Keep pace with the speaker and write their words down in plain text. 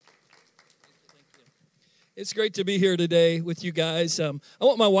It's great to be here today with you guys. I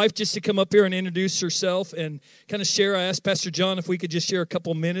want my wife just to come up here and introduce herself and kind of share. I asked Pastor John if we could just share a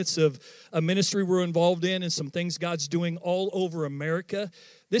couple minutes of a ministry we're involved in and some things God's doing all over America.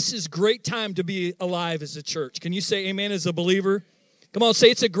 This is a great time to be alive as a church. Can you say amen as a believer? Come on,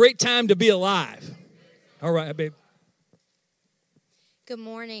 say it's a great time to be alive. All right, babe. Good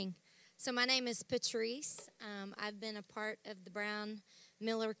morning. So my name is Patrice. I've been a part of the Brown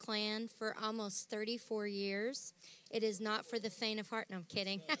Miller clan for almost 34 years. It is not for the faint of heart. No, I'm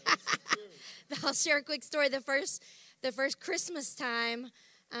kidding. I'll share a quick story. The first Christmas time,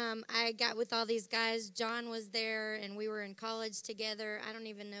 I got with all these guys. John was there, and we were in college together. I don't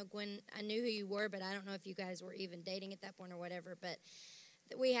even know, Gwen, I knew who you were, but I don't know if you guys were even dating at that point or whatever. But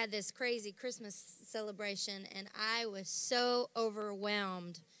we had this crazy Christmas celebration, and I was so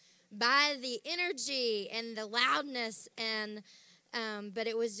overwhelmed by the energy and the loudness, and but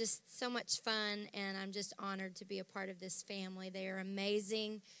it was just so much fun, and I'm just honored to be a part of this family. They are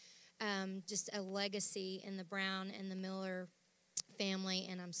amazing, just a legacy in the Brown and the Miller family,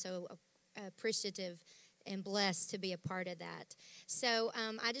 and I'm so appreciative and blessed to be a part of that. So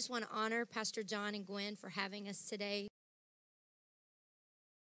I just want to honor Pastor John and Gwen for having us today.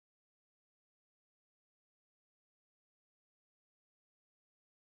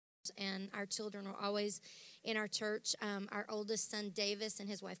 And our children are always in our church. Our oldest son, Davis, and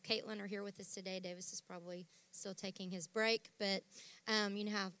his wife, Caitlin, are here with us today. Davis is probably still taking his break, but you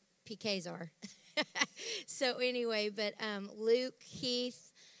know how PKs are. So anyway, but Luke,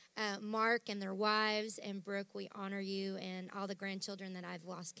 Heath, Mark, and their wives, and Brooke, we honor you, and all the grandchildren that I've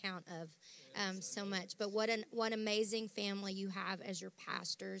lost count of so much. But what amazing family you have as your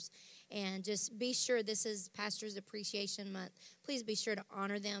pastors. And just be sure, this is Pastor's Appreciation Month. Please be sure to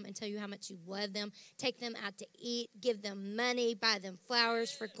honor them and tell you how much you love them. Take them out to eat. Give them money. Buy them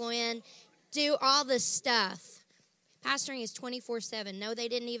flowers for Gwen. Do all the stuff. Pastoring is 24/7. No, they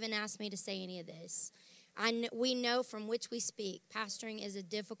didn't even ask me to say any of this. We know from which we speak. Pastoring is a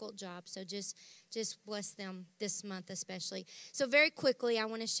difficult job, so just bless them this month especially. So very quickly, I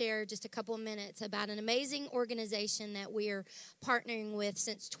want to share just a couple of minutes about an amazing organization that we are partnering with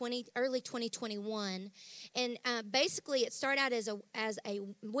since early 2021. And basically, it started out as a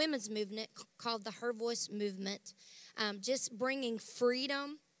women's movement called the Her Voice Movement, just bringing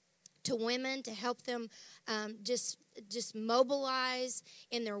freedom to women to help them just mobilize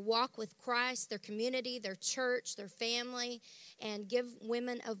in their walk with Christ, their community, their church, their family, and give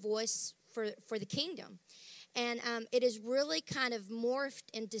women a voice for the kingdom. And it is really kind of morphed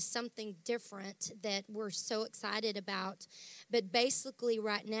into something different that we're so excited about. But basically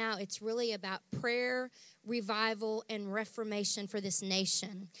right now it's really about prayer, revival, and reformation for this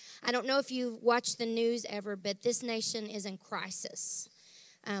nation. I don't know if you've watched the news ever, but this nation is in crisis.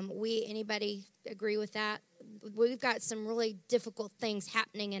 Anybody agree with that? We've got some really difficult things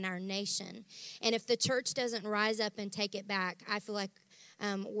happening in our nation. And if the church doesn't rise up and take it back, I feel like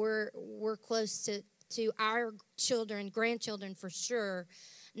we're close to our children, grandchildren for sure,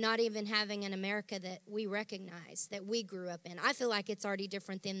 not even having an America that we recognize, that we grew up in. I feel like it's already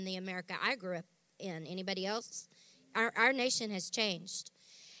different than the America I grew up in. Anybody else? Our nation has changed.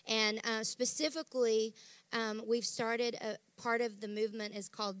 And specifically, we've started a part of the movement is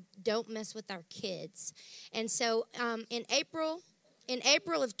called Don't Mess with Our Kids. And so in April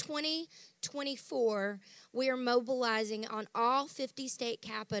of 2024, we are mobilizing on all 50 state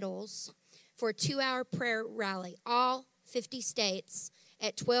capitals for a 2-hour prayer rally, all 50 states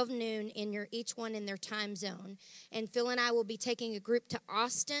at 12 noon each one in their time zone. And Phil and I will be taking a group to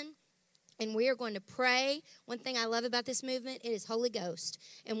Austin, and we are going to pray. One thing I love about this movement, it is Holy Ghost.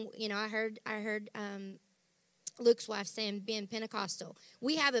 And, you know, I heard Luke's wife saying being Pentecostal.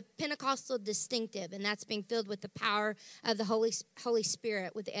 We have a Pentecostal distinctive, and that's being filled with the power of the Holy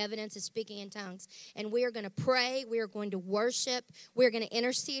Spirit, with the evidence of speaking in tongues. And we are going to pray. We are going to worship. We are going to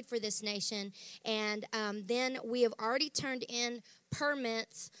intercede for this nation. And then we have already turned in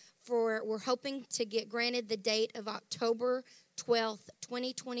permits we're hoping to get granted the date of October 12th,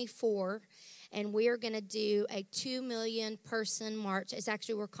 2024. And we are going to do a 2 million person march. It's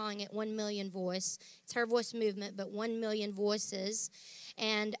actually, we're calling it 1 million voice. It's Her Voice Movement, but 1 million voices.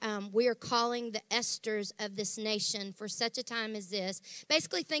 And we are calling the Esthers of this nation for such a time as this.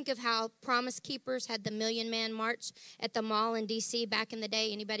 Basically, think of how Promise Keepers had the Million Man March at the mall in D.C. back in the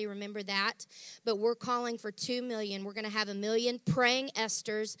day. Anybody remember that? But we're calling for 2 million. We're going to have 1 million praying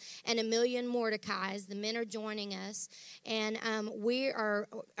Esthers and 1 million Mordecais. The men are joining us. And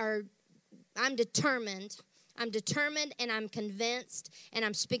I'm determined I'm determined and I'm convinced and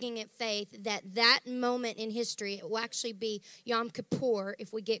I'm speaking in faith that moment in history, it will actually be Yom Kippur,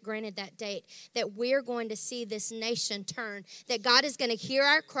 if we get granted that date, that we're going to see this nation turn, that God is going to hear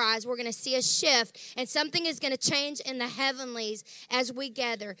our cries. We're going to see a shift, and something is going to change in the heavenlies as we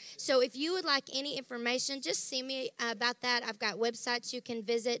gather. So if you would like any information, just see me about that. I've got websites you can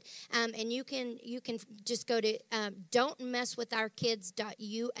visit, and you can just go to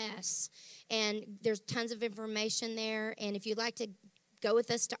don'tmesswithourkids.us, and there's tons of information there. And if you'd like to go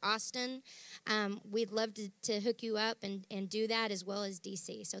with us to Austin, we'd love to hook you up and do that, as well as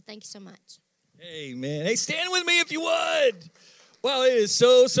DC. So thank you so much. Amen. Hey, stand with me if you would. Well, it is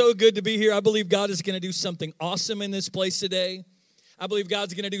so good to be here. I believe God is going to do something awesome in this place today. I believe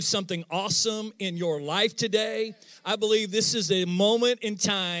God's going to do something awesome in your life today. I believe this is a moment in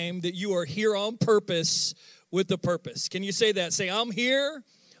time that you are here on purpose with a purpose. Can you say that? Say, I'm here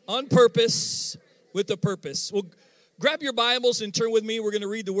on purpose with a purpose. Well, grab your Bibles and turn with me. We're going to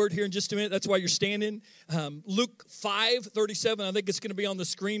read the word here in just a minute. That's why you're standing. Luke 5:37. I think it's going to be on the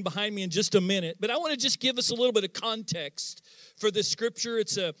screen behind me in just a minute. But I want to just give us a little bit of context for this scripture.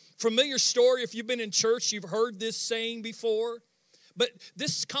 It's a familiar story. If you've been in church, you've heard this saying before. But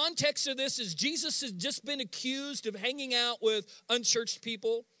this context of this is Jesus has just been accused of hanging out with unchurched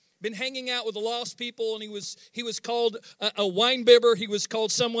people, been hanging out with the lost people, and he was called a wine bibber. He was called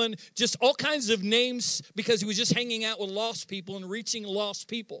someone, just all kinds of names, because he was just hanging out with lost people and reaching lost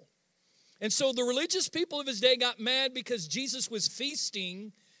people. And so the religious people of his day got mad because Jesus was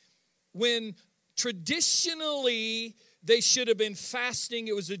feasting when traditionally they should have been fasting.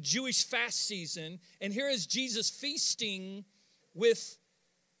 It was a Jewish fast season, and here is Jesus feasting with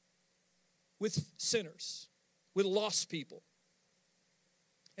sinners, with lost people.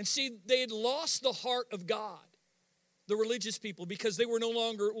 And see, they had lost the heart of God, the religious people, because they were no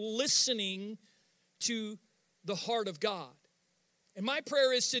longer listening to the heart of God. And my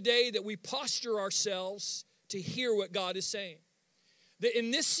prayer is today that we posture ourselves to hear what God is saying. That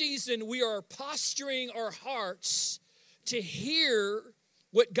in this season, we are posturing our hearts to hear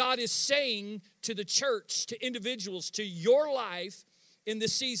what God is saying to the church, to individuals, to your life in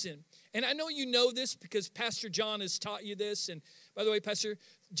this season. And I know you know this because Pastor John has taught you this. And by the way, Pastor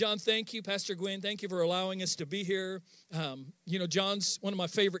John, thank you. Pastor Gwen, thank you for allowing us to be here. John's one of my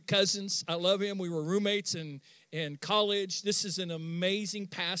favorite cousins. I love him. We were roommates in college. This is an amazing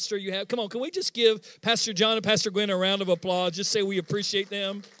pastor you have. Come on, can we just give Pastor John and Pastor Gwen a round of applause? Just say we appreciate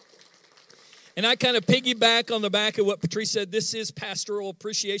them. And I kind of piggyback on the back of what Patrice said. This is Pastoral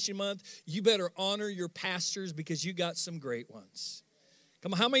Appreciation Month. You better honor your pastors because you got some great ones.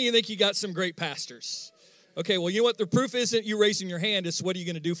 Come on, how many of you think you got some great pastors? Okay, well, you know what? The proof isn't you raising your hand. It's what are you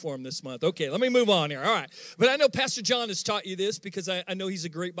going to do for them this month? Okay, let me move on here. All right. But I know Pastor John has taught you this because I know he's a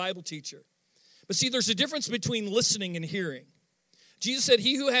great Bible teacher. But see, there's a difference between listening and hearing. Jesus said,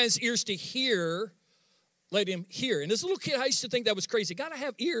 he who has ears to hear, let him hear. And as a little kid, I used to think that was crazy. God, I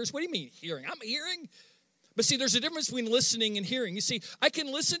have ears. What do you mean hearing? I'm hearing. But see, there's a difference between listening and hearing. You see, I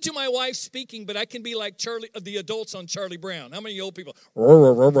can listen to my wife speaking, but I can be like the adults on Charlie Brown. How many old people?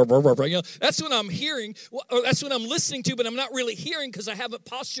 That's what I'm hearing. Or that's what I'm listening to, but I'm not really hearing because I haven't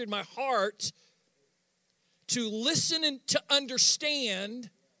postured my heart to listen and to understand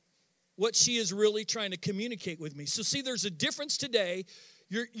what she is really trying to communicate with me. So see, there's a difference today.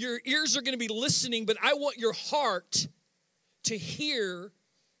 Your ears are going to be listening, but I want your heart to hear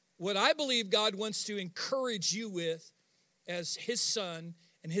what I believe God wants to encourage you with as his son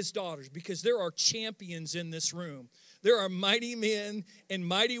and his daughters, because there are champions in this room. There are mighty men and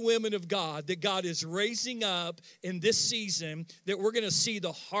mighty women of God that God is raising up in this season that we're going to see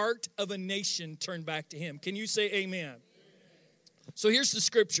the heart of a nation turn back to him. Can you say amen? So here's the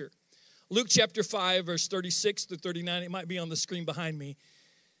scripture. Luke chapter 5, verse 36 to 39. It might be on the screen behind me.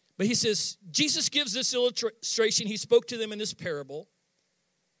 But he says, Jesus gives this illustration. He spoke to them in this parable.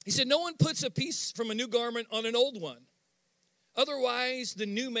 He said, no one puts a piece from a new garment on an old one. Otherwise, the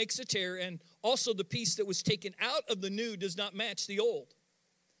new makes a tear, and also the piece that was taken out of the new does not match the old.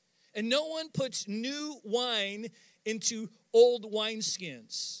 And no one puts new wine into old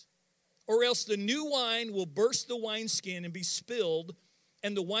wineskins, or else the new wine will burst the wineskin and be spilled,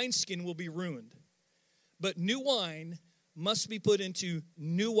 and the wineskin will be ruined. But new wine must be put into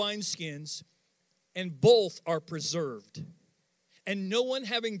new wineskins, and both are preserved. And no one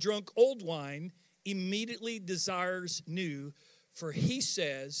having drunk old wine immediately desires new, for he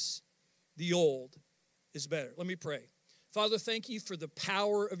says the old is better. Let me pray. Father, thank you for the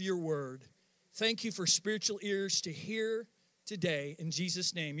power of your word. Thank you for spiritual ears to hear today. In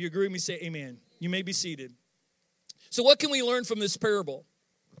Jesus' name. You agree with me? Say amen. You may be seated. So what can we learn from this parable?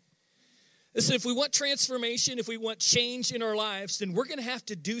 Listen, if we want transformation, if we want change in our lives, then we're going to have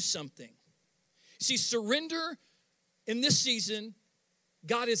to do something. See, surrender in this season,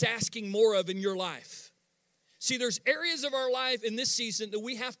 God is asking more of in your life. See, there's areas of our life in this season that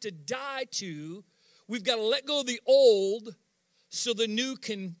we have to die to. We've got to let go of the old so the new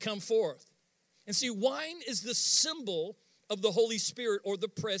can come forth. And see, wine is the symbol of the Holy Spirit or the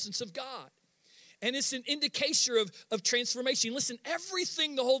presence of God. And it's an indication of transformation. Listen,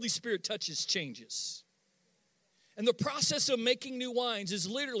 everything the Holy Spirit touches changes. And the process of making new wines is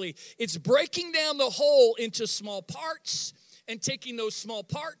literally, it's breaking down the whole into small parts and taking those small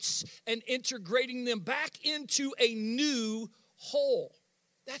parts and integrating them back into a new whole.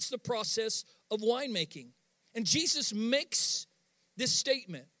 That's the process of winemaking. And Jesus makes this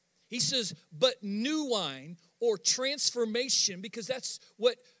statement. He says, but new wine or transformation, because that's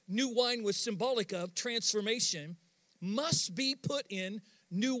what new wine was symbolic of, transformation, must be put in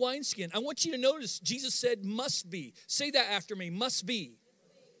new wineskin. I want you to notice Jesus said must be. Say that after me, must be.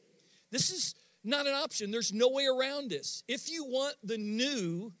 This is not an option. There's no way around this. If you want the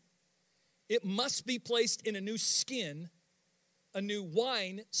new, it must be placed in a new skin, a new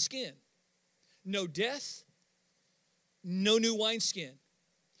wine skin. No death, no new wineskin.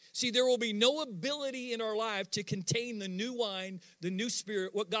 See, there will be no ability in our life to contain the new wine, the new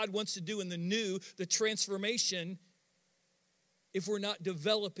spirit, what God wants to do in the new, the transformation, if we're not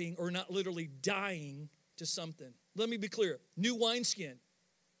developing or not literally dying to something. Let me be clear. New wineskin.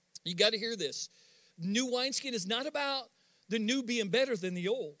 You got to hear this. New wineskin is not about the new being better than the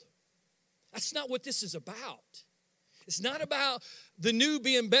old. That's not what this is about. It's not about the new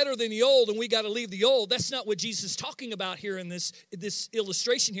being better than the old and we got to leave the old. That's not what Jesus is talking about here in this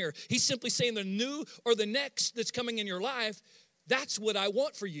illustration here. He's simply saying the new or the next that's coming in your life, that's what I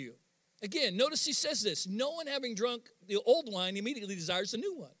want for you. Again, notice he says this. No one having drunk the old wine immediately desires the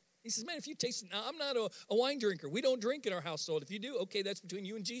new one. He says, man, if you taste it, now I'm not a wine drinker. We don't drink in our household. If you do, okay, that's between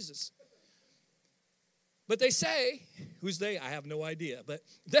you and Jesus. But they say, who's they? I have no idea. But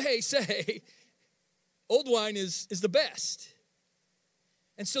they say old wine is the best.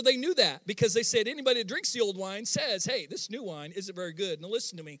 And so they knew that because they said anybody that drinks the old wine says, hey, this new wine isn't very good. Now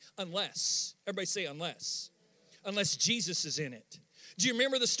listen to me, unless, everybody say unless Jesus is in it. Do you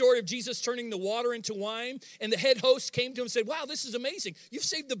remember the story of Jesus turning the water into wine? And the head host came to him and said, wow, this is amazing. You've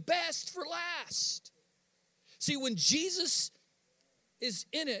saved the best for last. See, when Jesus is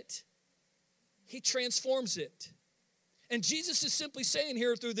in it, he transforms it. And Jesus is simply saying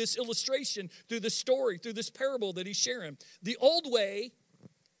here through this illustration, through this story, through this parable that he's sharing, the old way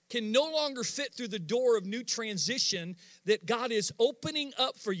can no longer fit through the door of new transition that God is opening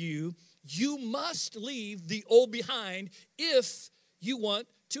up for you. You must leave the old behind if you want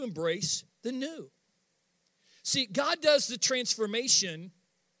to embrace the new. See, God does the transformation,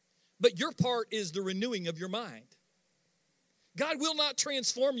 but your part is the renewing of your mind. God will not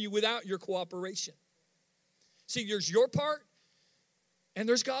transform you without your cooperation. See, there's your part and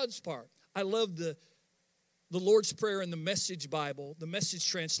there's God's part. I love the Lord's Prayer in the Message Bible, the Message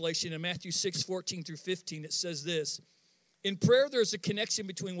translation in Matthew 6:14 through 15. It says this, in prayer there's a connection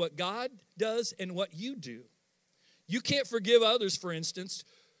between what God does and what you do. You can't forgive others, for instance,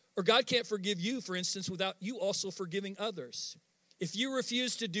 or God can't forgive you, for instance, without you also forgiving others. If you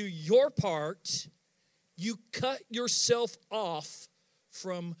refuse to do your part, you cut yourself off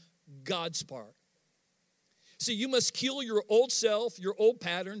from God's part. See, you must kill your old self, your old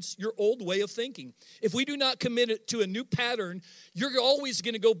patterns, your old way of thinking. If we do not commit it to a new pattern, you're always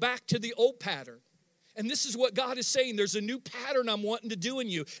going to go back to the old pattern. And this is what God is saying. There's a new pattern I'm wanting to do in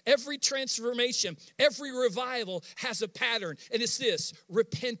you. Every transformation, every revival has a pattern. And it's this,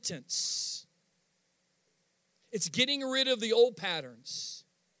 repentance. It's getting rid of the old patterns,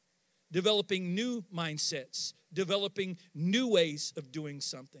 developing new mindsets, developing new ways of doing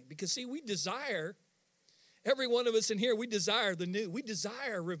something. Because see, we desire, every one of us in here, we desire the new. We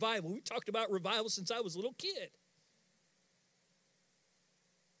desire revival. We talked about revival since I was a little kid.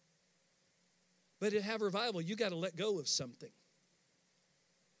 But to have revival, you got to let go of something.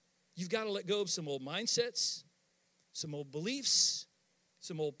 You've got to let go of some old mindsets, some old beliefs,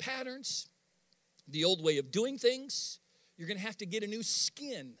 some old patterns, the old way of doing things. You're going to have to get a new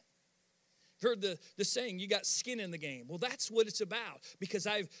skin. Heard the saying, you got skin in the game. Well, that's what it's about because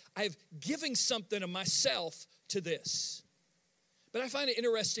I've given something of myself to this. But I find it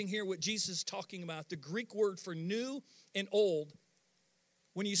interesting here what Jesus is talking about. The Greek word for new and old,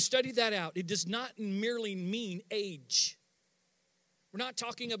 when you study that out, it does not merely mean age. We're not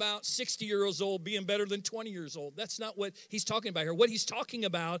talking about 60 years old being better than 20 years old. That's not what he's talking about here. What he's talking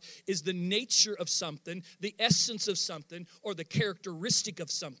about is the nature of something, the essence of something, or the characteristic of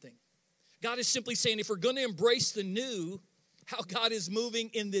something. God is simply saying, if we're going to embrace the new, how God is moving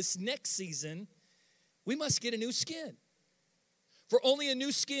in this next season, we must get a new skin. For only a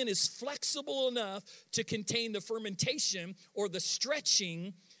new skin is flexible enough to contain the fermentation or the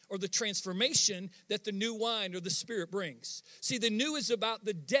stretching or the transformation that the new wine or the Spirit brings. See, the new is about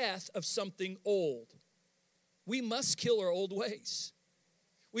the death of something old. We must kill our old ways.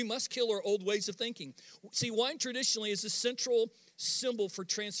 We must kill our old ways of thinking. See, wine traditionally is a central symbol for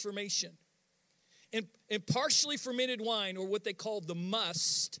transformation. And partially fermented wine, or what they call the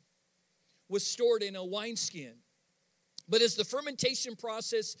must, was stored in a wineskin. But as the fermentation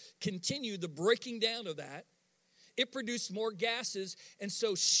process continued, the breaking down of that, it produced more gases and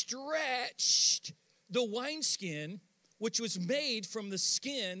so stretched the wineskin, which was made from the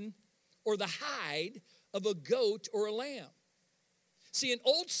skin or the hide of a goat or a lamb. See, an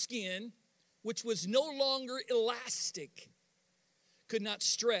old skin, which was no longer elastic, could not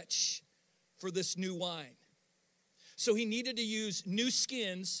stretch for this new wine. So he needed to use new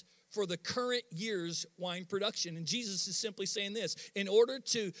skins for the current year's wine production. And Jesus is simply saying this: in order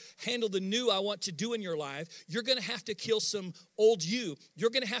to handle the new I want to do in your life, you're going to have to kill some old you. You're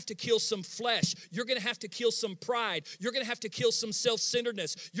going to have to kill some flesh. You're going to have to kill some pride. You're going to have to kill some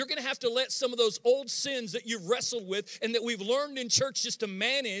self-centeredness. You're going to have to let some of those old sins that you've wrestled with and that we've learned in church just to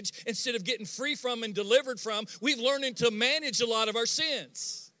manage instead of getting free from and delivered from. We've learned to manage a lot of our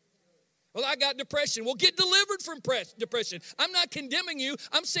sins. Well, I got depression. Well, get delivered from depression. I'm not condemning you.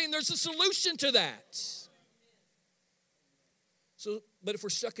 I'm saying there's a solution to that. So, but if we're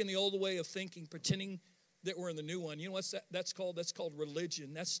stuck in the old way of thinking, pretending that we're in the new one, you know what's that's called? That's called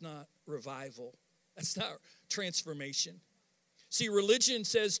religion. That's not revival. That's not transformation. See, religion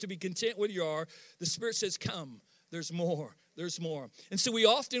says to be content where you are. The Spirit says, come, there's more, there's more. And so we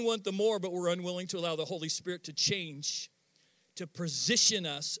often want the more, but we're unwilling to allow the Holy Spirit to change, to position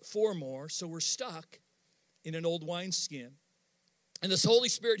us for more, so we're stuck in an old wineskin. And this Holy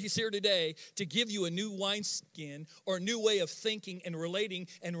Spirit, He's here today to give you a new wineskin or a new way of thinking and relating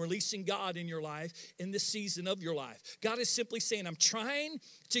and releasing God in your life in this season of your life. God is simply saying, I'm trying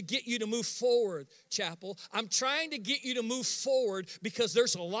to get you to move forward, chapel. I'm trying to get you to move forward because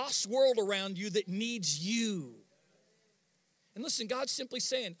there's a lost world around you that needs you. And listen, God's simply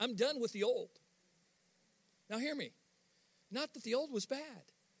saying, I'm done with the old. Now hear me. Not that the old was bad.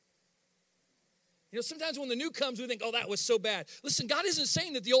 You know, sometimes when the new comes, we think, oh, that was so bad. Listen, God isn't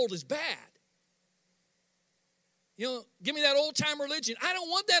saying that the old is bad. You know, give me that old-time religion. I don't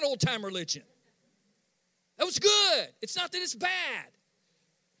want that old-time religion. That was good. It's not that it's bad.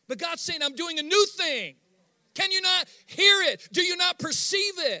 But God's saying, I'm doing a new thing. Can you not hear it? Do you not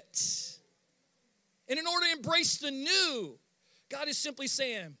perceive it? And in order to embrace the new, God is simply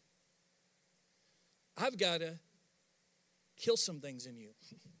saying, I've got to kill some things in you.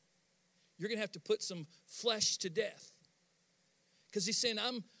 You're going to have to put some flesh to death. Because He's saying,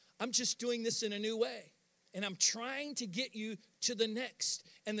 I'm just doing this in a new way. And I'm trying to get you to the next.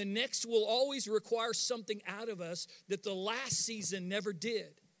 And the next will always require something out of us that the last season never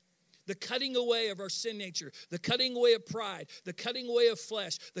did. The cutting away of our sin nature, the cutting away of pride, the cutting away of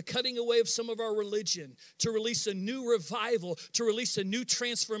flesh, the cutting away of some of our religion, to release a new revival, to release a new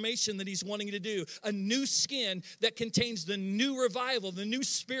transformation that He's wanting to do, a new skin that contains the new revival, the new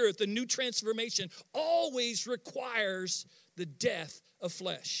spirit, the new transformation, always requires the death of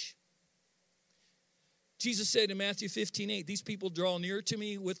flesh. Jesus said in Matthew 15:8, these people draw near to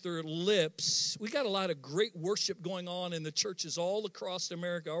me with their lips. We got a lot of great worship going on in the churches all across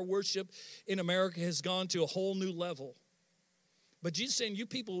America. Our worship in America has gone to a whole new level. But Jesus is saying, you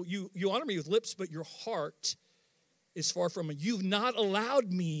people, you honor me with lips, but your heart is far from me. You've not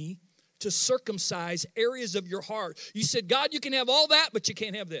allowed me to circumcise areas of your heart. You said, God, you can have all that, but you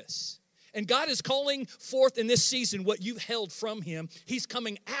can't have this. And God is calling forth in this season what you've held from Him. He's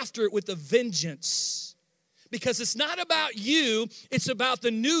coming after it with a vengeance. Because it's not about you, it's about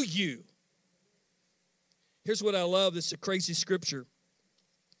the new you. Here's what I love. This is a crazy scripture.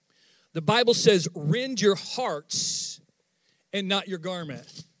 The Bible says, rend your hearts and not your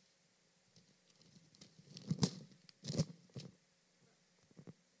garment.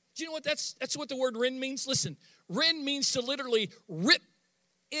 Do you know what that's what the word rend means? Listen, rend means to literally rip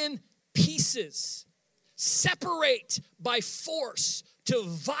in pieces, separate by force, to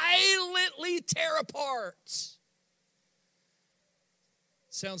violently tear apart.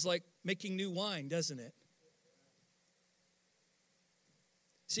 Sounds like making new wine, doesn't it?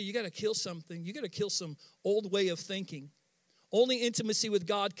 See, you got to kill something. You got to kill some old way of thinking. Only intimacy with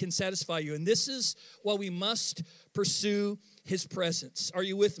God can satisfy you. And this is why we must pursue His presence. Are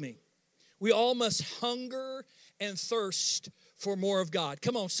you with me? We all must hunger and thirst for more of God.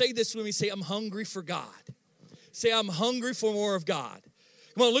 Come on, say this with me. Say, I'm hungry for God. Say, I'm hungry for more of God.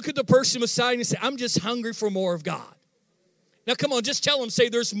 Come on, look at the person beside you and say, I'm just hungry for more of God. Now, come on, just tell them, say,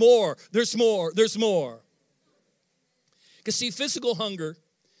 there's more, there's more, there's more. Because, see, physical hunger,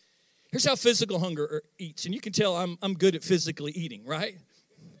 here's how physical hunger eats. And you can tell I'm good at physically eating, right?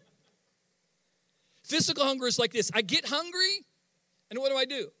 Physical hunger is like this. I get hungry, and what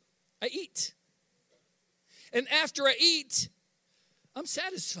do? I eat. And after I eat, I'm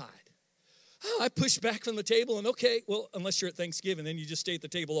satisfied. Oh, I push back from the table, and okay, well, unless you're at Thanksgiving, then you just stay at the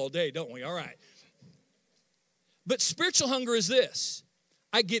table all day, don't we? All right. But spiritual hunger is this.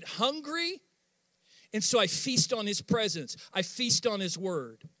 I get hungry, and so I feast on his presence. I feast on his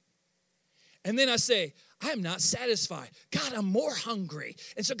word. And then I say, I am not satisfied. God, I'm more hungry.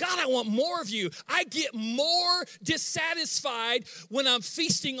 And so, God, I want more of you. I get more dissatisfied when I'm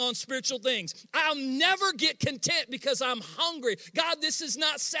feasting on spiritual things. I'll never get content because I'm hungry. God, this is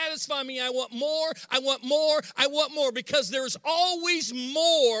not satisfying me. I want more. I want more. I want more, because there's always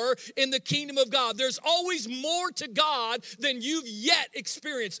more in the kingdom of God. There's always more to God than you've yet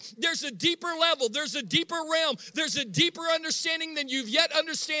experienced. There's a deeper level. There's a deeper realm. There's a deeper understanding than you've yet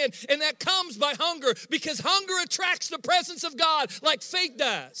understand. And that comes by hunger, because hunger attracts the presence of God like faith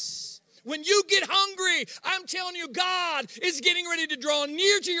does. When you get hungry, I'm telling you, God is getting ready to draw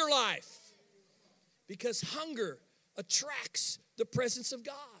near to your life, because hunger attracts the presence of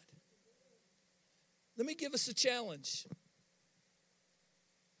God. Let me give us a challenge,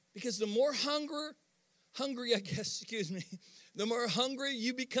 because the more hungry, the more hungry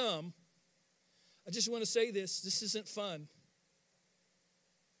you become. I just want to say this isn't fun.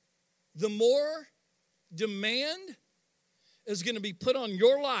 The more demand is going to be put on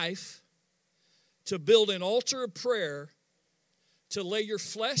your life to build an altar of prayer, to lay your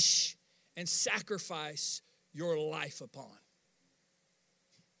flesh and sacrifice your life upon.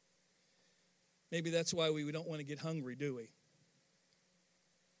 Maybe that's why we don't want to get hungry, do we?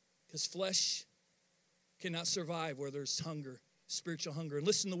 Because flesh cannot survive where there's hunger, spiritual hunger. And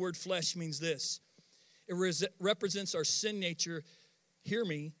listen, the word flesh means this. It represents our sin nature, hear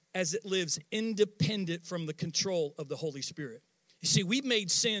me, as it lives independent from the control of the Holy Spirit. You see, we've made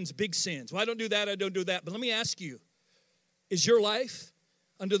sins big sins. Well, I don't do that, I don't do that. But let me ask you, is your life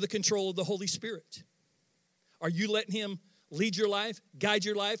under the control of the Holy Spirit? Are you letting him lead your life, guide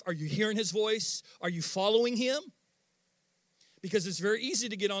your life? Are you hearing his voice? Are you following him? Because it's very easy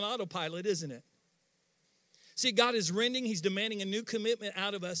to get on autopilot, isn't it? See, God is rending. He's demanding a new commitment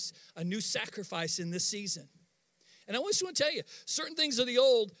out of us, a new sacrifice in this season. And I just want to tell you, certain things of the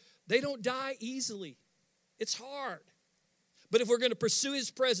old, they don't die easily. It's hard. But if we're going to pursue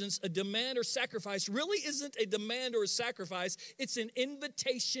his presence, a demand or sacrifice really isn't a demand or a sacrifice. It's an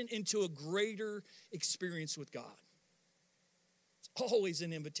invitation into a greater experience with God. It's always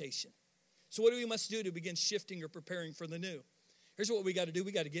an invitation. So what do we must do to begin shifting or preparing for the new? Here's what we got to do.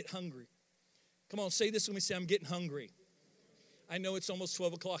 We got to get hungry. Come on, say this when we say, I'm getting hungry. I know it's almost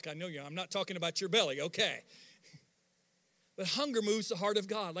 12 o'clock. I know you. I'm not talking about your belly. Okay. But hunger moves the heart of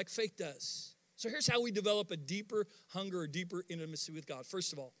God like faith does. So here's how we develop a deeper hunger, a deeper intimacy with God.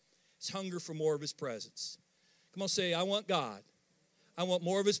 First of all, it's hunger for more of his presence. Come on, say, I want God. I want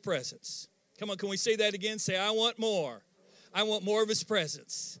more of his presence. Come on, can we say that again? Say, I want more. I want more of his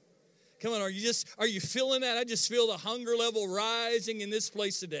presence. Come on, are you feeling that? I just feel the hunger level rising in this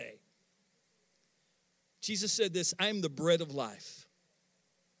place today. Jesus said this, I am the bread of life.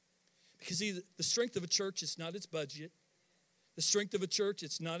 Because see, the strength of a church is not its budget. The strength of a church,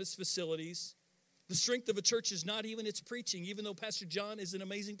 it's not its facilities. The strength of a church is not even its preaching, even though Pastor John is an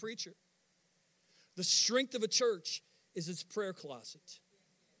amazing preacher. The strength of a church is its prayer closet.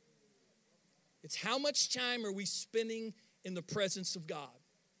 It's how much time are we spending in the presence of God.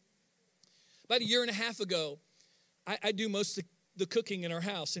 About a year and a half ago, I do most of the cooking in our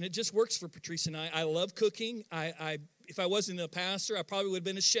house, and it just works for Patrice and I. I love cooking. If I wasn't a pastor, I probably would have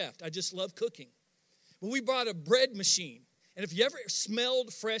been a chef. I just love cooking. Well, we bought a bread machine. And if you ever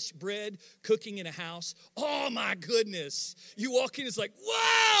smelled fresh bread cooking in a house, oh my goodness. You walk in, it's like,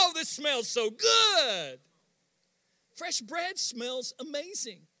 wow, this smells so good. Fresh bread smells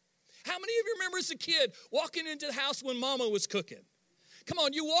amazing. How many of you remember as a kid walking into the house when Mama was cooking? Come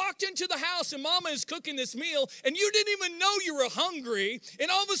on, you walked into the house and Mama is cooking this meal and you didn't even know you were hungry, and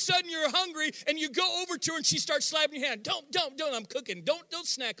all of a sudden you're hungry and you go over to her and she starts slapping your hand. Don't, I'm cooking. Don't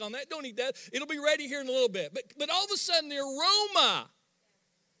snack on that. Don't eat that. It'll be ready here in a little bit. But all of a sudden the aroma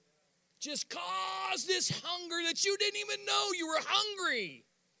just caused this hunger that you didn't even know you were hungry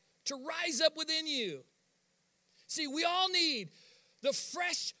to rise up within you. See, we all need the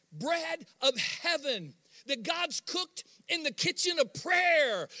fresh bread of heaven that God's cooked in the kitchen of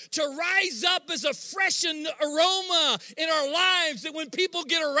prayer to rise up as a freshened aroma in our lives, that when people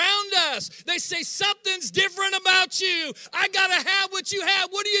get around us, they say, something's different about you. I got to have what you have.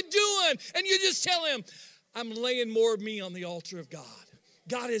 What are you doing? And you just tell him, I'm laying more of me on the altar of God.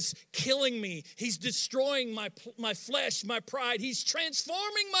 God is killing me. He's destroying my flesh, my pride. He's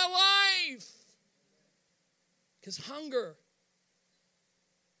transforming my life. Because hunger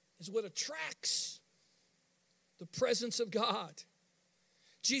is what attracts the presence of God.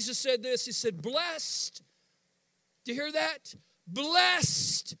 Jesus said this. He said, blessed. Do you hear that?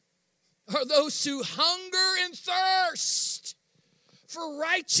 Blessed are those who hunger and thirst for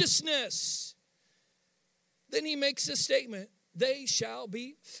righteousness. Then he makes a statement. They shall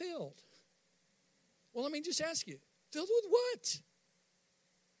be filled. Well, let me just ask you, filled with what?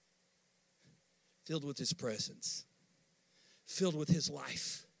 Filled with his presence. Filled with his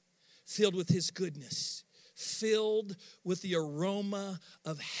life. Filled with his goodness. Filled with the aroma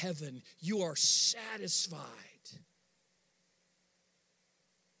of heaven. You are satisfied.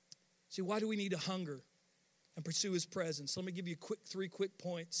 See, why do we need to hunger and pursue his presence? Let me give you three quick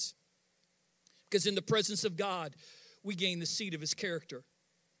points. Because in the presence of God, we gain the seed of his character.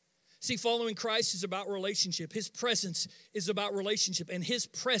 See, following Christ is about relationship. His presence is about relationship. And his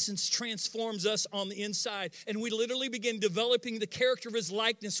presence transforms us on the inside. And we literally begin developing the character of his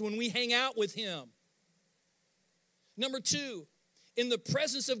likeness when we hang out with him. Number two, in the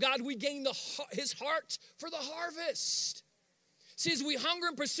presence of God, we gain his heart for the harvest. See, as we hunger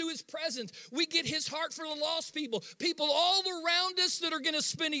and pursue his presence, we get his heart for the lost people. People all around us that are going to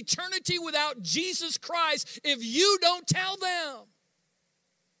spend eternity without Jesus Christ if you don't tell them.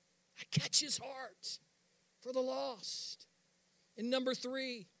 I catch his heart for the lost. And number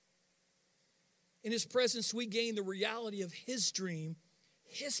three, in his presence, we gain the reality of his dream,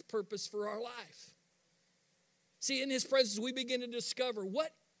 his purpose for our life. See, in his presence, we begin to discover, what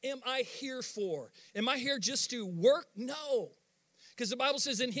am I here for? Am I here just to work? No. Because the Bible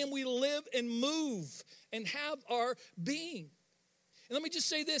says in him we live and move and have our being. And let me just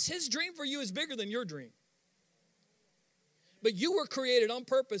say this, his dream for you is bigger than your dream. But you were created on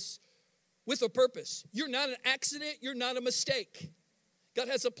purpose with a purpose. You're not an accident. You're not a mistake. God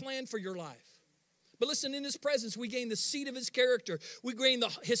has a plan for your life. But listen, in his presence, we gain the seed of his character. We gain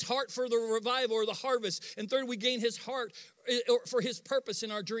his heart for the revival or the harvest. And third, we gain his heart for his purpose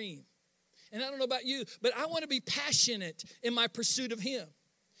in our dream. And I don't know about you, but I want to be passionate in my pursuit of him.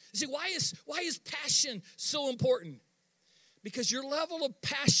 You see, why is passion so important? Because your level of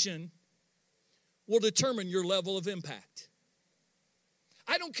passion will determine your level of impact.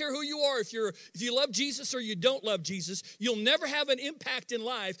 I don't care who you are, if you love Jesus or you don't love Jesus, you'll never have an impact in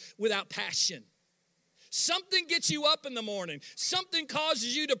life without passion. Something gets you up in the morning. Something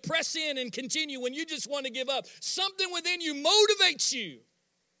causes you to press in and continue when you just want to give up. Something within you motivates you.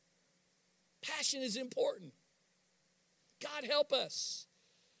 Passion is important. God help us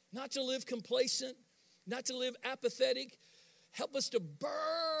not to live complacent, not to live apathetic. Help us to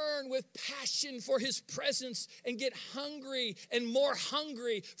burn with passion for his presence and get hungry and more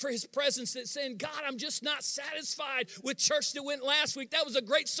hungry for his presence. That's saying, God, I'm just not satisfied with church that went last week. That was a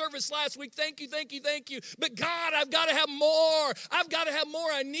great service last week. Thank you, thank you, thank you. But God, I've got to have more. I've got to have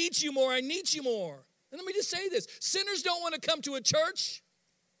more. I need you more. I need you more. And let me just say this. Sinners don't want to come to a church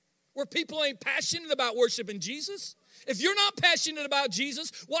where people ain't passionate about worshiping Jesus. If you're not passionate about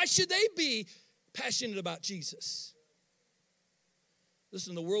Jesus, why should they be passionate about Jesus?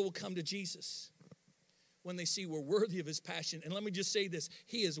 Listen, the world will come to Jesus when they see we're worthy of his passion. And let me just say this.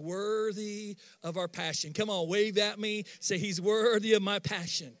 He is worthy of our passion. Come on, wave at me. Say, he's worthy of my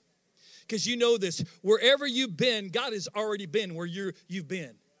passion. Because you know this. Wherever you've been, God has already been where you've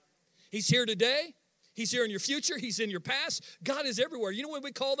been. He's here today. He's here in your future. He's in your past. God is everywhere. You know what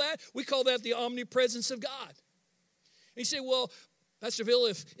we call that? We call that the omnipresence of God. And you say, well, Pastor Phil,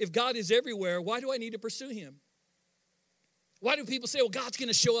 if God is everywhere, why do I need to pursue him? Why do people say, well, God's going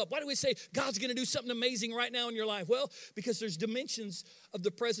to show up? Why do we say God's going to do something amazing right now in your life? Well, because there's dimensions of the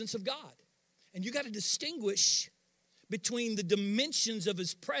presence of God. And you got to distinguish between the dimensions of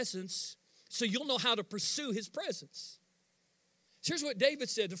his presence so you'll know how to pursue his presence. So here's what David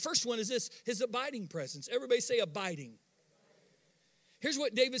said. The first one is this, his abiding presence. Everybody say abiding. Here's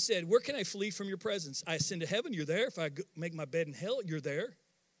what David said. Where can I flee from your presence? I ascend to heaven, you're there. If I make my bed in hell, you're there.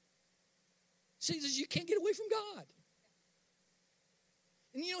 See, he says you can't get away from God.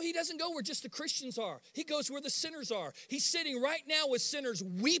 And you know, he doesn't go where just the Christians are. He goes where the sinners are. He's sitting right now with sinners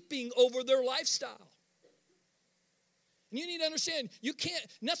weeping over their lifestyle. And you need to understand,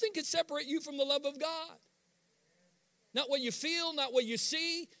 nothing can separate you from the love of God. Not what you feel, not what you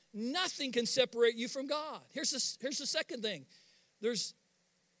see, Nothing can separate you from God. Here's the second thing. There's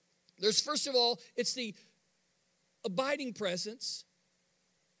first of all, it's the abiding presence,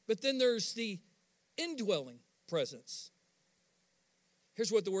 but then there's the indwelling presence.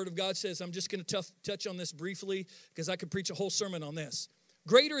 Here's what the Word of God says. I'm just going to touch on this briefly because I could preach a whole sermon on this.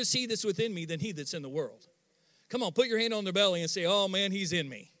 Greater is he that's within me than he that's in the world. Come on, put your hand on their belly and say, oh man, he's in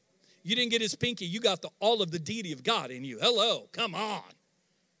me. You didn't get his pinky. You got all of the deity of God in you. Hello, come on.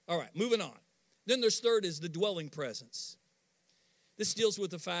 All right, moving on. Then there's third is the dwelling presence. This deals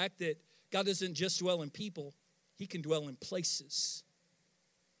with the fact that God doesn't just dwell in people. He can dwell in places.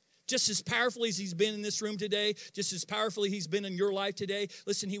 Just as powerfully as he's been in this room today, just as powerfully he's been in your life today,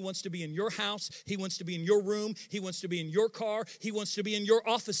 listen, he wants to be in your house. He wants to be in your room. He wants to be in your car. He wants to be in your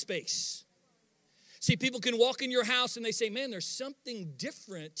office space. See, people can walk in your house and they say, man, there's something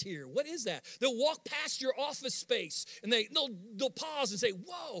different here. What is that? They'll walk past your office space and they'll pause and say,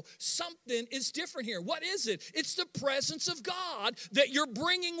 whoa, something is different here. What is it? It's the presence of God that you're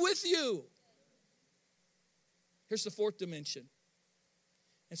bringing with you. Here's the fourth dimension.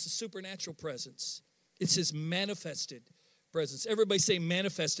 It's the supernatural presence. It's his manifested presence. Everybody say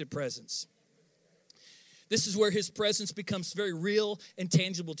manifested presence. This is where his presence becomes very real and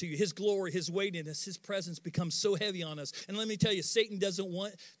tangible to you. His glory, his weightiness, his presence becomes so heavy on us. And let me tell you, Satan doesn't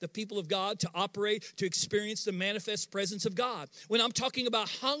want the people of God to operate, to experience the manifest presence of God. When I'm talking about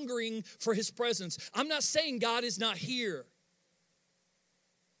hungering for his presence, I'm not saying God is not here.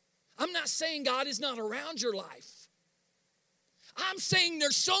 I'm not saying God is not around your life. I'm saying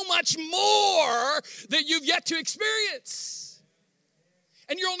there's so much more that you've yet to experience.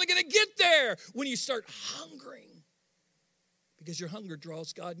 And you're only going to get there when you start hungering, because your hunger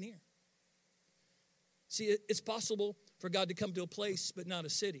draws God near. See, it's possible for God to come to a place, but not a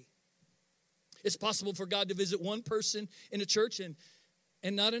city. It's possible for God to visit one person in a church and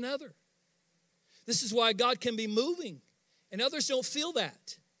not another. This is why God can be moving, and others don't feel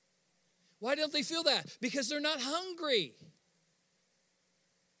that. Why don't they feel that? Because they're not hungry.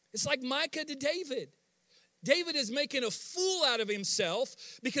 It's like Micah to David. David is making a fool out of himself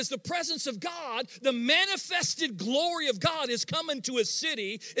because the presence of God, the manifested glory of God is coming to his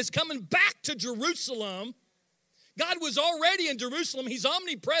city, is coming back to Jerusalem. God was already in Jerusalem. He's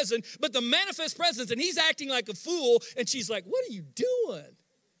omnipresent, but the manifest presence, and he's acting like a fool, and she's like, what are you doing?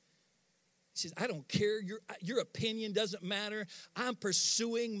 She says, I don't care. Your opinion doesn't matter. I'm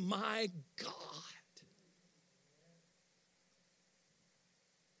pursuing my God.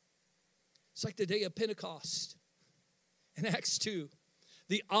 It's like the day of Pentecost in Acts 2.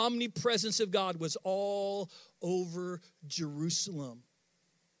 The omnipresence of God was all over Jerusalem.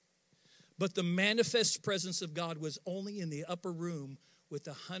 But the manifest presence of God was only in the upper room with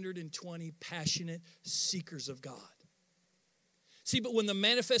 120 passionate seekers of God. See, but when the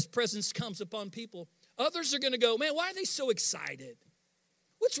manifest presence comes upon people, others are going to go, man, why are they so excited?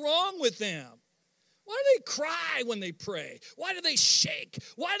 What's wrong with them? Why do they cry when they pray? Why do they shake?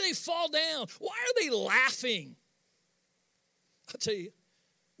 Why do they fall down? Why are they laughing? I'll tell you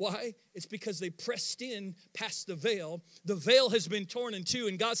why. It's because they pressed in past the veil. The veil has been torn in two,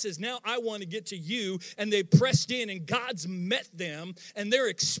 and God says, now I want to get to you. And they pressed in, and God's met them, and they're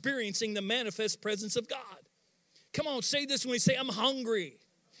experiencing the manifest presence of God. Come on, say this when we say, I'm hungry.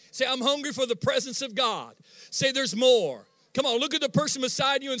 Say, I'm hungry for the presence of God. Say, there's more. Come on, look at the person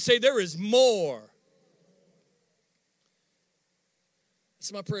beside you and say, there is more.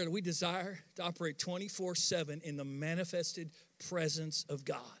 It's my prayer that we desire to operate 24/7 in the manifested presence of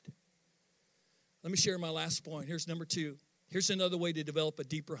God. Let me share my last point. Here's number 2. Here's another way to develop a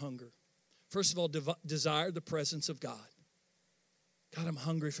deeper hunger. First of all, desire the presence of God. God, I'm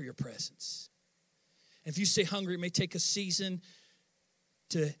hungry for your presence. And if you stay hungry, it may take a season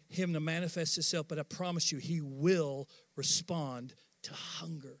to him to manifest himself, but I promise you, he will respond to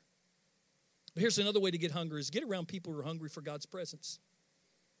hunger. But here's another way to get hunger is get around people who are hungry for God's presence.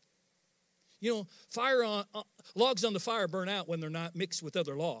 You know, logs on the fire burn out when they're not mixed with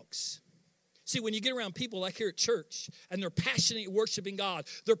other logs. See, when you get around people like here at church and they're passionately worshiping God,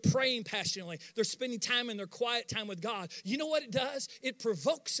 they're praying passionately, they're spending time in their quiet time with God, you know what it does? It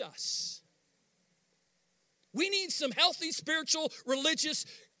provokes us. We need some healthy, spiritual, religious,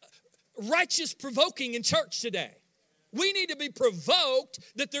 righteous provoking in church today. We need to be provoked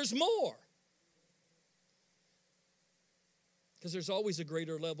that there's more. Because there's always a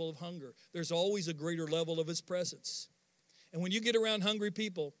greater level of hunger. There's always a greater level of his presence. And when you get around hungry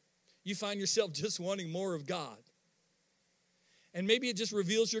people, you find yourself just wanting more of God. And maybe it just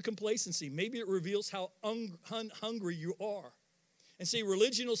reveals your complacency. Maybe it reveals how hungry you are. And see,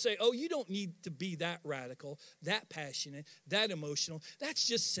 religion will say, oh, you don't need to be that radical, that passionate, that emotional. That's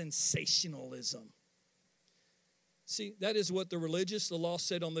just sensationalism. See, that is what the law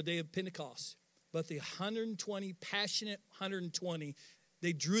said on the day of Pentecost. But the 120, passionate 120,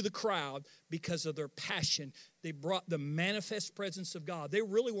 they drew the crowd because of their passion. They brought the manifest presence of God. They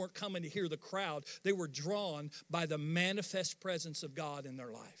really weren't coming to hear the crowd. They were drawn by the manifest presence of God in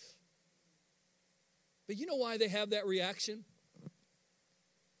their life. But you know why they have that reaction?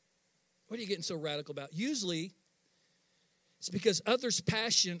 What are you getting so radical about? Usually, it's because others'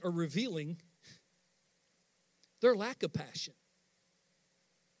 passion are revealing their lack of passion.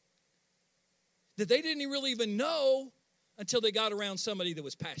 That they didn't really even know until they got around somebody that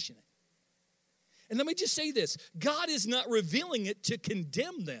was passionate. And let me just say this. God is not revealing it to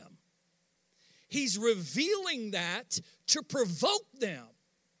condemn them. He's revealing that to provoke them,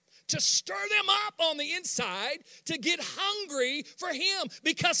 to stir them up on the inside, to get hungry for Him,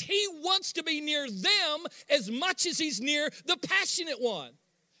 because He wants to be near them as much as He's near the passionate one.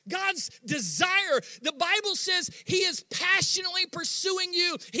 God's desire, the Bible says He is passionately pursuing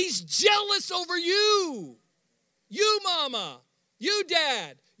you. He's jealous over you. You, mama. You,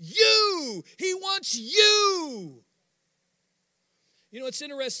 dad. You. He wants you. You know, it's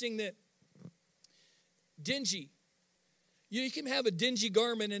interesting that dingy. You can have a dingy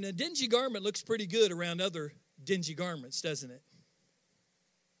garment, and a dingy garment looks pretty good around other dingy garments, doesn't it?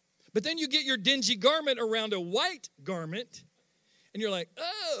 But then you get your dingy garment around a white garment, and you're like,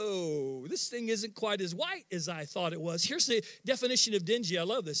 oh, this thing isn't quite as white as I thought it was. Here's the definition of dingy. I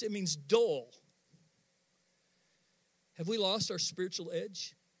love this. It means dull. Have we lost our spiritual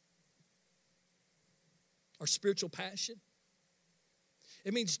edge? Our spiritual passion?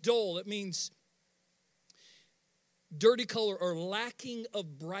 It means dull. It means dirty color or lacking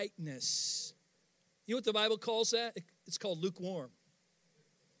of brightness. You know what the Bible calls that? It's called lukewarm.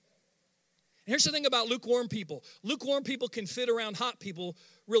 And here's the thing about lukewarm people. Lukewarm people can fit around hot people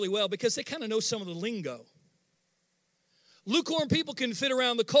really well because they kind of know some of the lingo. Lukewarm people can fit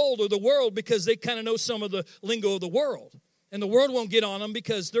around the cold or the world because they kind of know some of the lingo of the world. And the world won't get on them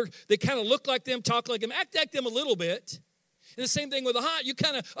because they kind of look like them, talk like them, act like them a little bit. And the same thing with the hot. You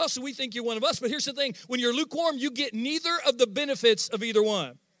kind of, so we think you're one of us. But here's the thing. When you're lukewarm, you get neither of the benefits of either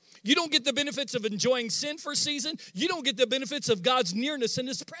one. You don't get the benefits of enjoying sin for a season. You don't get the benefits of God's nearness and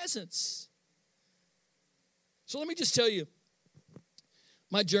His presence. So let me just tell you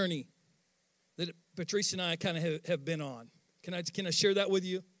my journey that Patrice and I kind of have been on. Can I share that with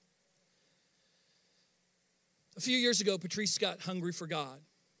you? A few years ago, Patrice got hungry for God.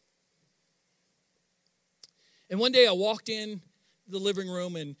 And one day I walked in the living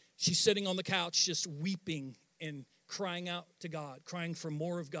room and she's sitting on the couch just weeping and crying out to God, crying for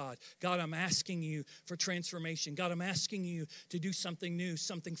more of God. God, I'm asking you for transformation. God, I'm asking you to do something new,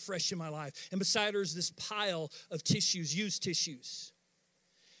 something fresh in my life. And beside her is this pile of tissues, used tissues.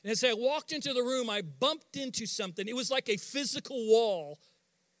 And as I walked into the room, I bumped into something. It was like a physical wall.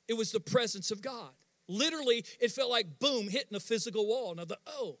 It was the presence of God. Literally, it felt like boom, hitting a physical wall. And I thought,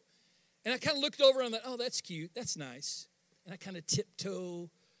 oh. And I kind of looked over and I thought, oh, that's cute. That's nice. And I kind of tiptoe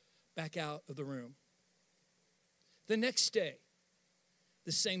back out of the room. The next day,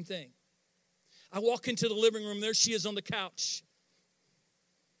 the same thing. I walk into the living room. There she is on the couch.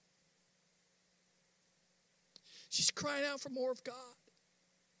 She's crying out for more of God.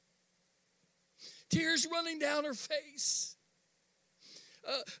 Tears running down her face.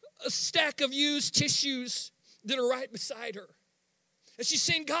 A stack of used tissues that are right beside her. And she's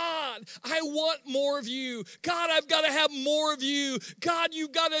saying, God, I want more of you. God, I've got to have more of you. God,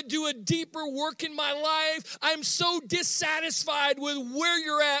 you've got to do a deeper work in my life. I'm so dissatisfied with where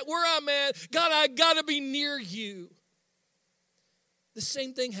you're at, where I'm at. God, I got to be near you. The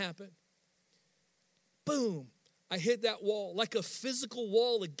same thing happened. Boom. I hit that wall, like a physical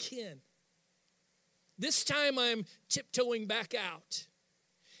wall again. This time I'm tiptoeing back out.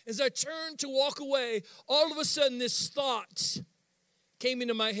 As I turned to walk away, all of a sudden this thought came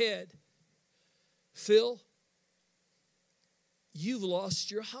into my head. Phil, you've lost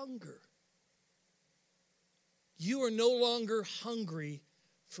your hunger. You are no longer hungry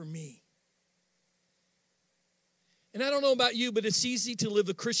for me. And I don't know about you, but it's easy to live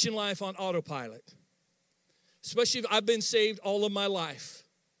the Christian life on autopilot. Especially if I've been saved all of my life.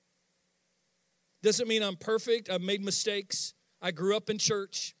 Doesn't mean I'm perfect. I've made mistakes. I grew up in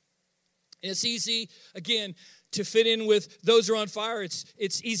church. And it's easy, again, to fit in with those who are on fire.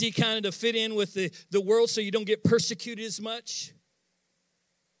 It's easy kind of to fit in with the world so you don't get persecuted as much.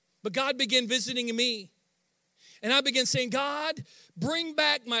 But God began visiting me. And I began saying, God, bring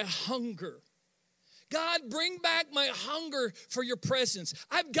back my hunger. God, bring back my hunger for your presence.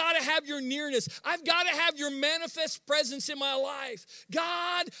 I've got to have your nearness. I've got to have your manifest presence in my life.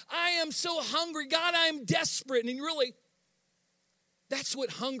 God, I am so hungry. God, I am desperate. And really, that's what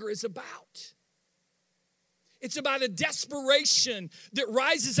hunger is about. It's about a desperation that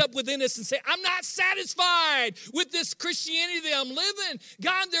rises up within us and say, I'm not satisfied with this Christianity that I'm living.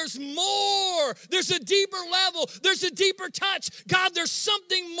 God, there's more. There's a deeper level. There's a deeper touch. God, there's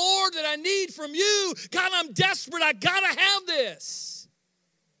something more that I need from you. God, I'm desperate. I got to have this.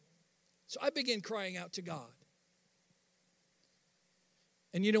 So I began crying out to God.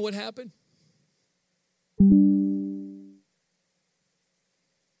 And you know what happened?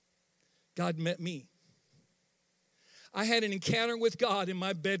 God met me. I had an encounter with God in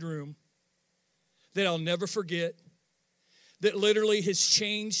my bedroom that I'll never forget, that literally has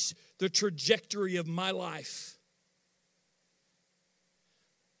changed the trajectory of my life.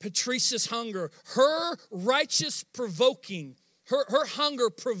 Patrice's hunger, her righteous provoking, her hunger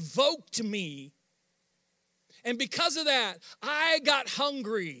provoked me. And because of that, I got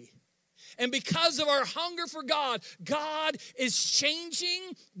hungry. And because of our hunger for God, God is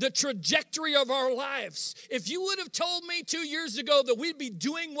changing the trajectory of our lives. If you would have told me 2 years ago that we'd be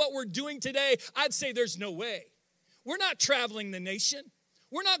doing what we're doing today, I'd say there's no way. We're not traveling the nation.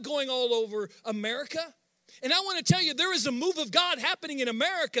 We're not going all over America. And I want to tell you, there is a move of God happening in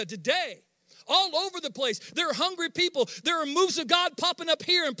America today. All over the place. There are hungry people. There are moves of God popping up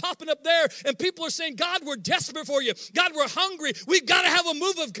here and popping up there. And people are saying, God, we're desperate for you. God, we're hungry. We've got to have a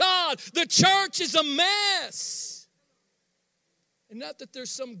move of God. The church is a mess. And not that there's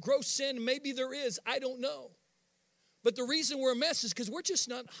some gross sin. Maybe there is. I don't know. But the reason we're a mess is because we're just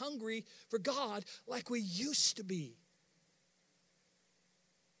not hungry for God like we used to be.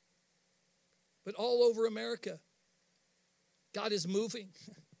 But all over America, God is moving.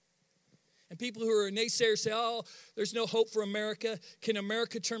 And people who are naysayers say, oh, there's no hope for America. Can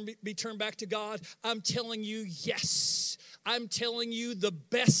America be turned back to God? I'm telling you, yes. I'm telling you the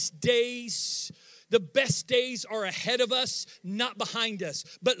best days are ahead of us, not behind us.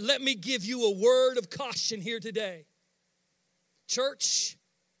 But let me give you a word of caution here today. Church,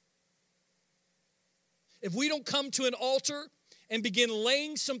 if we don't come to an altar and begin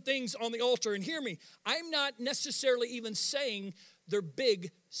laying some things on the altar, and hear me, I'm not necessarily even saying they're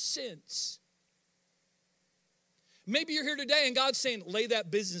big sins. Maybe you're here today and God's saying, lay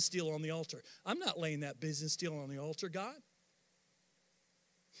that business deal on the altar. I'm not laying that business deal on the altar, God.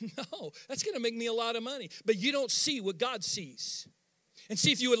 No, that's going to make me a lot of money. But you don't see what God sees. And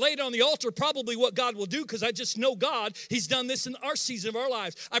see, if you would lay it on the altar, probably what God will do, because I just know God, He's done this in our season of our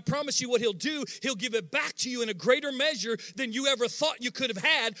lives. I promise you what He'll do, He'll give it back to you in a greater measure than you ever thought you could have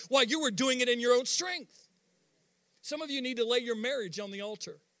had while you were doing it in your own strength. Some of you need to lay your marriage on the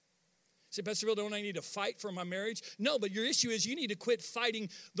altar. Say, Pastor Bill, don't I need to fight for my marriage? No, but your issue is you need to quit fighting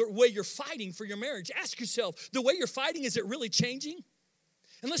the way you're fighting for your marriage. Ask yourself, the way you're fighting, is it really changing?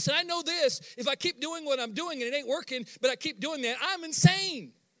 And listen, I know this. If I keep doing what I'm doing and it ain't working, but I keep doing that, I'm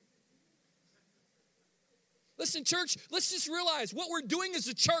insane. Listen, church, let's just realize what we're doing as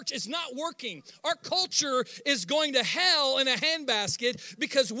a church is not working. Our culture is going to hell in a handbasket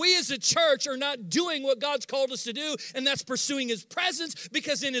because we as a church are not doing what God's called us to do, and that's pursuing His presence,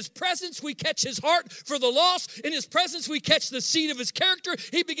 because in His presence we catch His heart for the lost. In His presence we catch the seed of His character.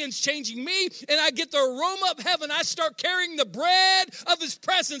 He begins changing me, and I get the aroma of heaven. I start carrying the bread of His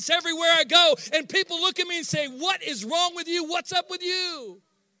presence everywhere I go, and people look at me and say, what is wrong with you? What's up with you?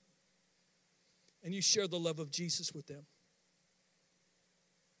 And you share the love of Jesus with them.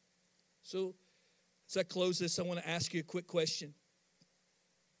 So, as I close this, I want to ask you a quick question.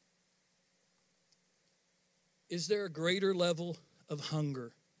 Is there a greater level of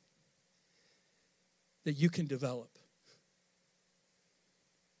hunger that you can develop?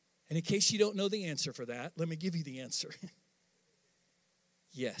 And in case you don't know the answer for that, let me give you the answer.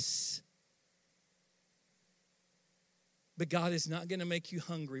 Yes. But God is not going to make you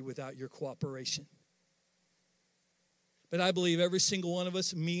hungry without your cooperation. But I believe every single one of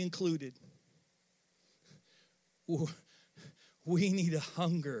us, me included, we need a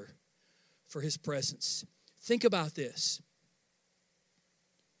hunger for His presence. Think about this.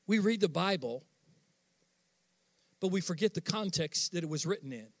 We read the Bible, but we forget the context that it was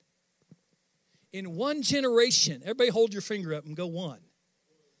written in. In one generation, everybody hold your finger up and go one.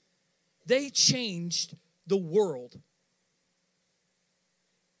 They changed the world.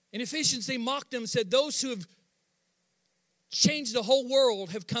 In Ephesians, they mocked them and said, those who have changed the whole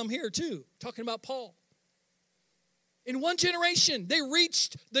world have come here too. Talking about Paul. In one generation, they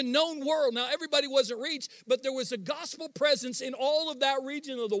reached the known world. Now, everybody wasn't reached, but there was a gospel presence in all of that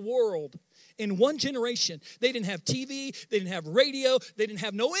region of the world. In one generation, they didn't have TV, they didn't have radio, they didn't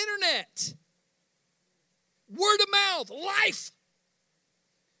have no internet. Word of mouth, life.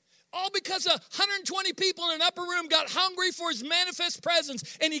 All because 120 people in an upper room got hungry for his manifest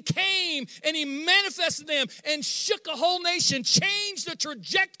presence. And he came and he manifested them and shook a whole nation, changed the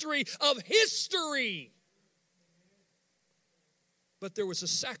trajectory of history. But there was a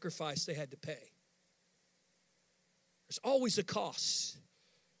sacrifice they had to pay. There's always a cost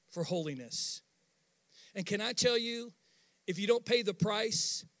for holiness. And can I tell you, if you don't pay the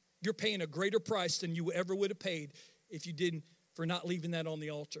price, you're paying a greater price than you ever would have paid if you didn't, for not leaving that on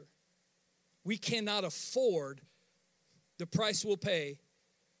the altar. We cannot afford the price we'll pay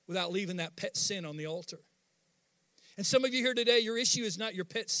without leaving that pet sin on the altar. And some of you here today, your issue is not your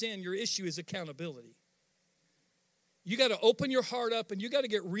pet sin, your issue is accountability. You got to open your heart up and you got to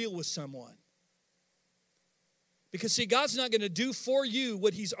get real with someone. Because, see, God's not going to do for you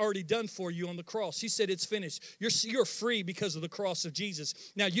what he's already done for you on the cross. He said it's finished. You're free because of the cross of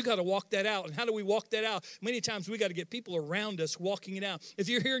Jesus. Now, you got to walk that out. And how do we walk that out? Many times we got to get people around us walking it out. If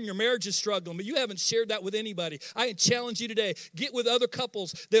you're here and your marriage is struggling, but you haven't shared that with anybody, I challenge you today, get with other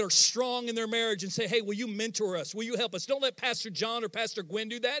couples that are strong in their marriage and say, hey, will you mentor us? Will you help us? Don't let Pastor John or Pastor Gwen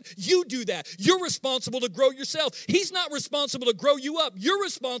do that. You do that. You're responsible to grow yourself. He's not responsible to grow you up. You're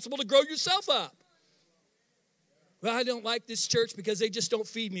responsible to grow yourself up. Well, I don't like this church because they just don't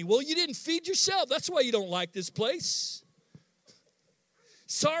feed me. Well, you didn't feed yourself. That's why you don't like this place.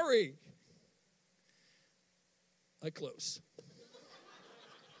 Sorry. I close.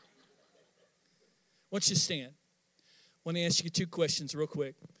 Why don't you stand? I want to ask you 2 questions real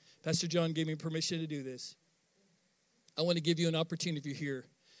quick. Pastor John gave me permission to do this. I want to give you an opportunity if you're here.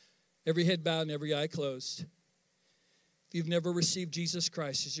 Every head bowed and every eye closed. If you've never received Jesus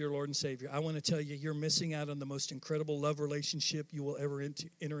Christ as your Lord and Savior, I want to tell you, you're missing out on the most incredible love relationship you will ever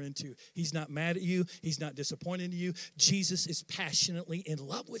enter into. He's not mad at you. He's not disappointed in you. Jesus is passionately in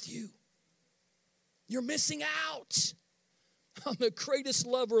love with you. You're missing out on the greatest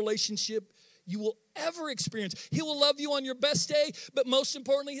love relationship you will ever experience. He will love you on your best day, but most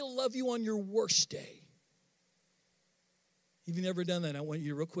importantly, he'll love you on your worst day. If you've never done that, I want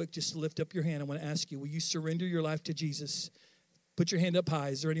you real quick just to lift up your hand. I want to ask you, will you surrender your life to Jesus? Put your hand up high.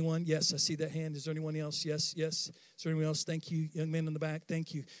 Is there anyone? Yes, I see that hand. Is there anyone else? Yes, yes. Is there anyone else? Thank you, young man in the back.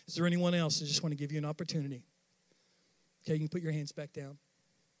 Thank you. Is there anyone else? I just want to give you an opportunity. Okay, you can put your hands back down.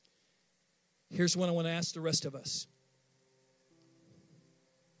 Here's what I want to ask the rest of us.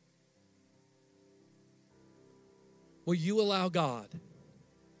 Will you allow God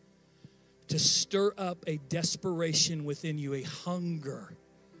to stir up a desperation within you, a hunger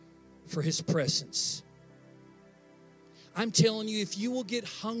for his presence? I'm telling you, if you will get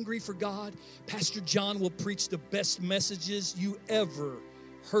hungry for God, Pastor John will preach the best messages you ever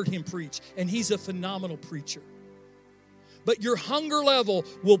heard him preach. And he's a phenomenal preacher. But your hunger level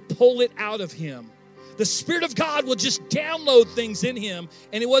will pull it out of him. The Spirit of God will just download things in him.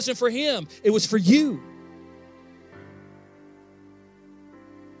 And it wasn't for him, it was for you.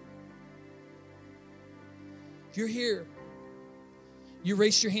 If you're here, you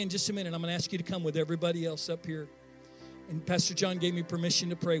raise your hand just a minute. I'm going to ask you to come with everybody else up here. And Pastor John gave me permission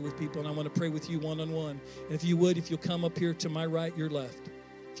to pray with people, and I want to pray with you one-on-one. And if you would, if you'll come up here to my right, your left.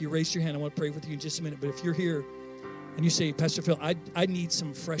 If you raise your hand, I want to pray with you in just a minute. But if you're here and you say, Pastor Phil, I need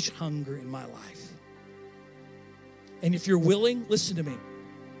some fresh hunger in my life. And if you're willing, listen to me.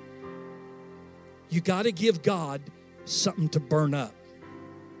 You got to give God something to burn up.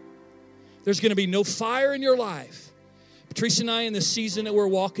 There's going to be no fire in your life. Patrice and I, in the season that we're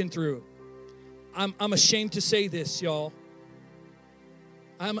walking through, I'm ashamed to say this, y'all.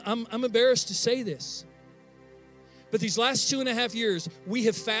 I'm embarrassed to say this. But these last 2.5 years, we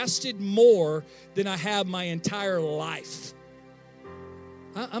have fasted more than I have my entire life.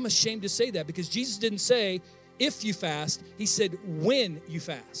 I'm ashamed to say that because Jesus didn't say, if you fast. He said, when you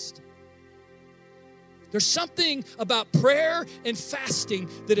fast. There's something about prayer and fasting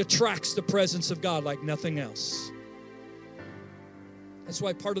that attracts the presence of God like nothing else. That's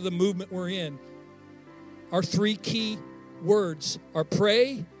why part of the movement we're in, our 3 key words are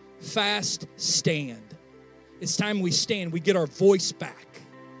pray, fast, stand. It's time we stand. We get our voice back.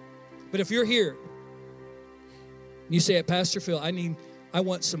 But if you're here, and you say, Pastor Phil, I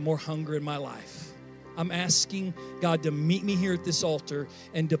want some more hunger in my life. I'm asking God to meet me here at this altar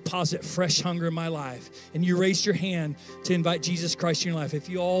and deposit fresh hunger in my life. And you raised your hand to invite Jesus Christ in your life. If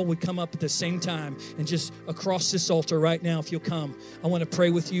you all would come up at the same time and just across this altar right now, if you'll come, I want to pray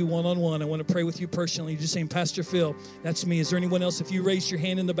with you one-on-one. I want to pray with you personally. You're just saying, Pastor Phil, that's me. Is there anyone else? If you raised your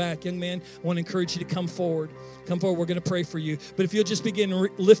hand in the back, young man, I want to encourage you to come forward. Come forward. We're going to pray for you. But if you'll just begin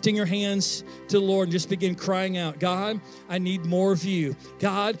lifting your hands to the Lord and just begin crying out, God, I need more of you.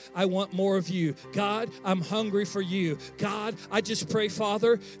 God, I want more of you. God, I'm hungry for you. God, I just pray,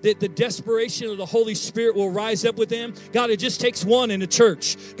 Father, that the desperation of the Holy Spirit will rise up with them. God, it just takes one in a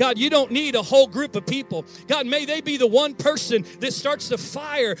church. God, you don't need a whole group of people. God, may they be the one person that starts the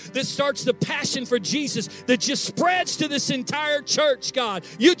fire, that starts the passion for Jesus, that just spreads to this entire church, God.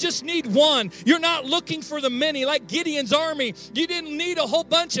 You just need one. You're not looking for the many like Gideon's army. You didn't need a whole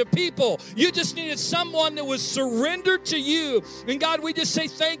bunch of people. You just needed someone that was surrendered to you. And God, we just say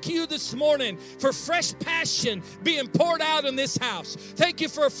thank you this morning for fresh passion being poured out in this house. Thank you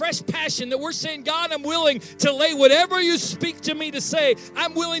for a fresh passion that we're saying, God, I'm willing to lay whatever you speak to me to say.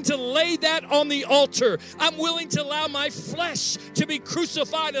 I'm willing to lay that on the altar. I'm willing to allow my flesh to be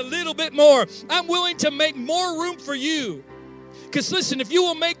crucified a little bit more. I'm willing to make more room for you. Because listen, if you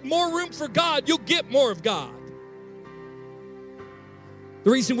will make more room for God, you'll get more of God. The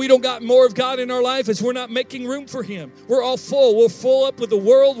reason we don't got more of God in our life is we're not making room for Him. We're all full. We're full up with the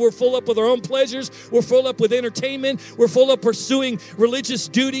world. We're full up with our own pleasures. We're full up with entertainment. We're full up pursuing religious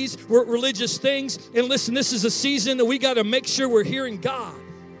duties, religious things. And listen, this is a season that we got to make sure we're hearing God.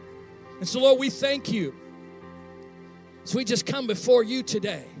 And so, Lord, we thank you. So we just come before you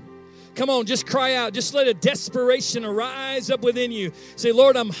today. Come on, just cry out. Just let a desperation arise up within you. Say,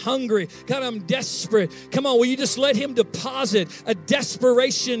 Lord, I'm hungry. God, I'm desperate. Come on, will you just let Him deposit a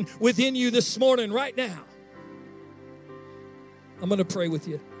desperation within you this morning, right now? I'm going to pray with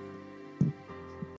you.